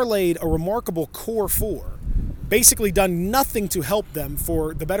parlayed a remarkable core 4, basically done nothing to help them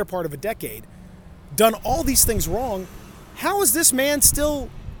for the better part of a decade, done all these things wrong. How is this man still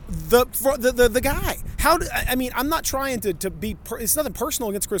the guy? I'm not trying to be. It's nothing personal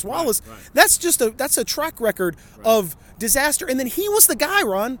against Chris Wallace. Right. That's a track record of disaster. And then he was the guy,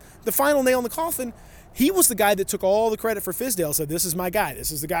 Ron, the final nail in the coffin. He was the guy that took all the credit for Fizdale. Said, "This is my guy.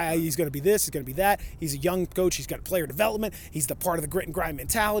 This is the guy. He's going to be this. He's going to be that. He's a young coach. He's got player development. He's the part of the grit and grind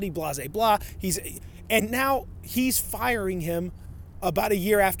mentality. Blah, blah, blah." And now he's firing him about a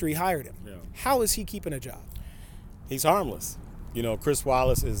year after he hired him. Yeah. How is he keeping a job? He's harmless. Chris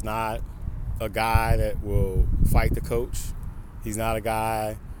Wallace is not a guy that will fight the coach. He's not a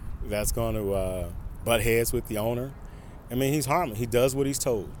guy that's going to butt heads with the owner. I mean, he's harmless. He does what he's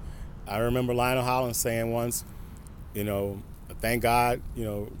told. I remember Lionel Hollins saying once, thank God,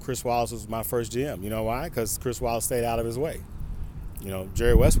 Chris Wallace was my first GM. You know why? Because Chris Wallace stayed out of his way.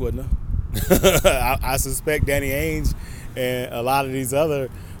 Jerry West wouldn't have. I suspect Danny Ainge and a lot of these other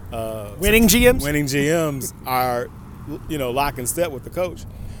Winning GMs are, lock and step with the coach.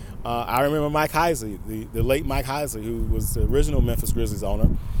 I remember Mike Heisley, the late Mike Heisley, who was the original Memphis Grizzlies owner,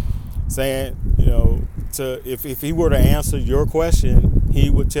 saying, if he were to answer your question, he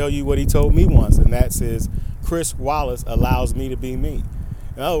would tell you what he told me once, and that says, Chris Wallace allows me to be me.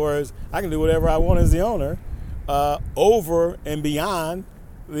 In other words, I can do whatever I want as the owner, over and beyond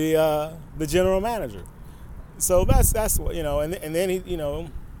the general manager. So that's what, and then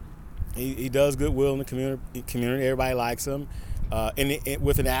he does goodwill in the community. Everybody likes him. And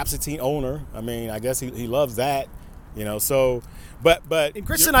with an absentee owner, I mean, I guess he loves that, so, but. And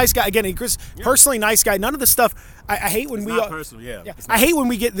Chris is a nice guy. Again, Chris, personally nice guy. None of the stuff, I hate when it's not personal, yeah. I hate when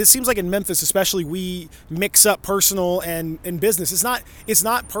we get, this seems like in Memphis especially, we mix up personal and business. It's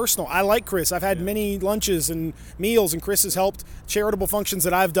not personal. I like Chris. I've had many lunches and meals, and Chris has helped charitable functions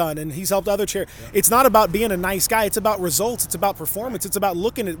that I've done, and he's helped other It's not about being a nice guy. It's about results. It's about performance. It's about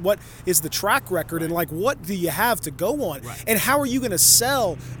looking at what is the track record and what do you have to go on, and how are you going to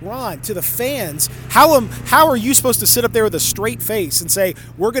sell, Ron, to the fans? How are you supposed to sit up there with a straight face and say,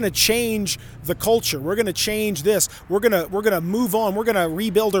 we're going to change the culture, we're going to change this, we're gonna move on, we're gonna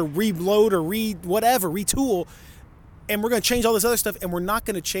rebuild or reload or retool, and we're gonna change all this other stuff, and we're not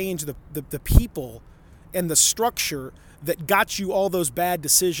gonna change the people and the structure that got you all those bad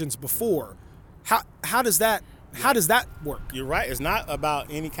decisions before? How does that work? You're right. It's not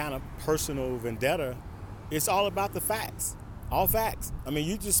about any kind of personal vendetta. It's all about the facts. All facts. I mean,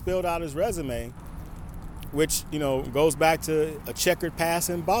 you just spelled out his resume, which goes back to a checkered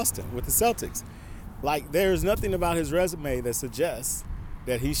past in Boston with the Celtics. Like, there's nothing about his resume that suggests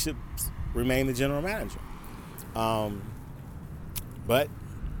that he should remain the general manager. But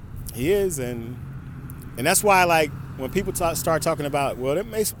he is, and that's why, like, when people start talking about, well,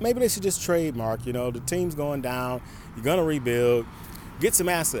 maybe they should just trade Mark. The team's going down, you're going to rebuild, get some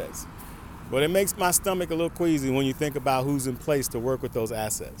assets. But it makes my stomach a little queasy when you think about who's in place to work with those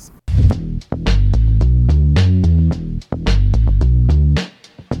assets.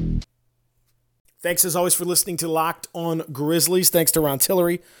 Thanks, as always, for listening to Locked on Grizzlies. Thanks to Ron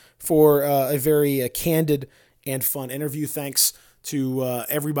Tillery for a very candid and fun interview. Thanks to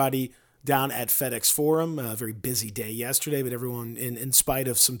everybody down at FedEx Forum. A very busy day yesterday, but everyone, in spite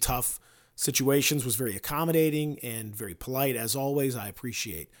of some tough situations, was very accommodating and very polite. As always, I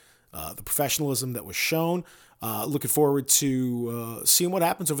appreciate the professionalism that was shown. Looking forward to seeing what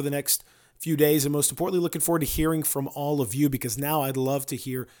happens over the next few days, and most importantly, looking forward to hearing from all of you, because now I'd love to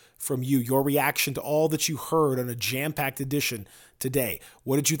hear from you, your reaction to all that you heard on a jam-packed edition today.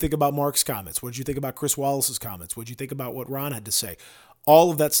 What did you think about Mark's comments? What did you think about Chris Wallace's comments? What did you think about what Ron had to say?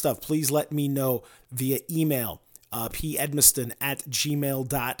 All of that stuff, please let me know via email,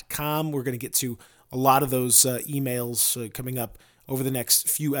 pedmiston@gmail.com. We're going to get to a lot of those emails coming up over the next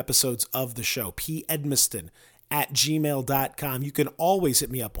few episodes of the show. pedmiston@gmail.com. You can always hit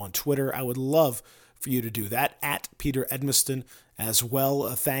me up on Twitter. I would love for you to do that, at Peter Edmiston as well.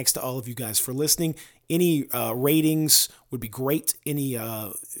 Thanks to all of you guys for listening. Any ratings would be great. Any,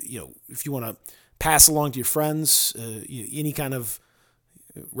 if you want to pass along to your friends, any kind of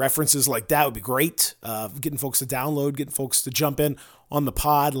references like that would be great. Getting folks to download, getting folks to jump in on the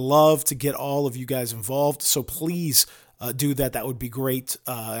pod. Love to get all of you guys involved. So please do that. That would be great.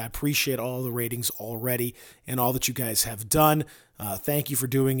 I appreciate all the ratings already and all that you guys have done. Thank you for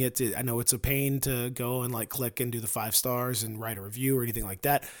doing it. I know it's a pain to go and click and do the 5 stars and write a review or anything like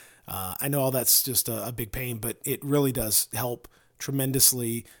that. I know all that's just a big pain, but it really does help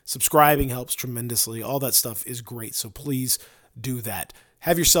tremendously. Subscribing helps tremendously. All that stuff is great. So please do that.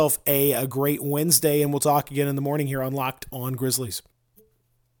 Have yourself a great Wednesday, and we'll talk again in the morning here on Locked on Grizzlies.